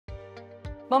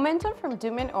Momentum from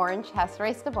Dümmen Orange has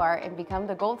raised the bar and become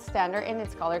the gold standard in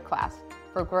its color class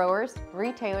for growers,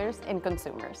 retailers, and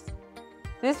consumers.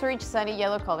 This rich sunny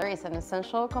yellow color is an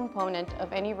essential component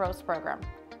of any rose program,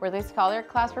 where this color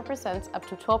class represents up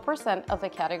to 12% of the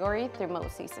category through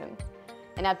most seasons,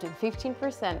 and up to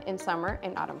 15% in summer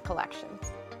and autumn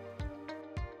collections.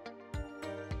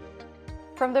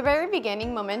 From the very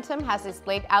beginning, Momentum has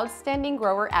displayed outstanding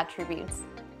grower attributes.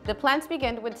 The plants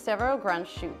begin with several ground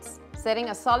shoots, setting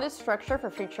a solid structure for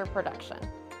future production.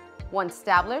 Once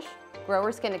established,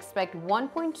 growers can expect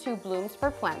 1.2 blooms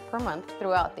per plant per month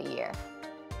throughout the year.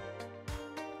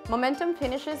 Momentum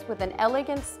finishes with an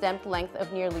elegant stemmed length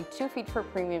of nearly 2 feet for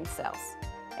premium sales,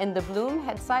 and the bloom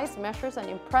head size measures an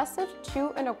impressive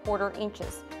 2¼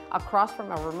 inches across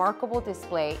from a remarkable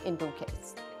display in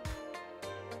bouquets.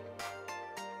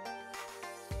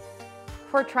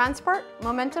 For transport,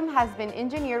 Momentum has been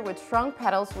engineered with strong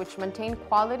petals which maintain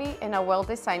quality in a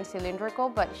well-designed cylindrical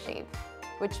bud shape,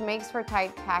 which makes for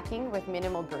tight packing with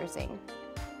minimal bruising.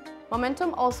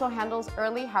 Momentum also handles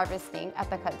early harvesting at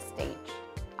the cut stage,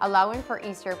 allowing for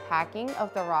easier packing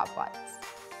of the raw buds,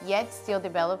 yet still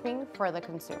developing for the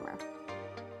consumer.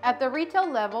 At the retail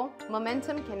level,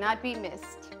 Momentum cannot be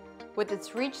missed. With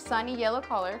its rich sunny yellow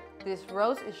color, this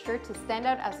rose is sure to stand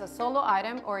out as a solo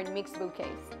item or in mixed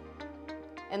bouquets.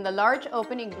 And the large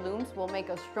opening blooms will make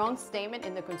a strong statement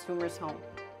in the consumer's home.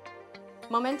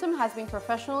 Momentum has been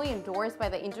professionally endorsed by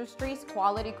the industry's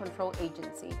quality control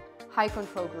agency, High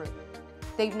Control Group.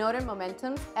 They've noted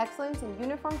Momentum's excellence in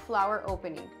uniform flower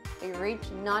opening, a rich,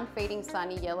 non-fading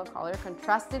sunny yellow color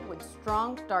contrasted with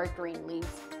strong dark green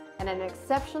leaves, and an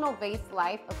exceptional vase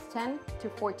life of 10 to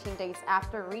 14 days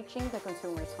after reaching the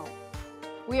consumer's home.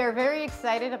 We are very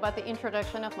excited about the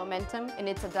introduction of Momentum and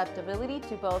its adaptability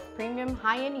to both premium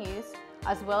high-end use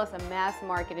as well as a mass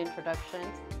market introduction.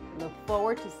 We look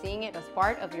forward to seeing it as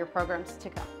part of your programs to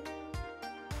come.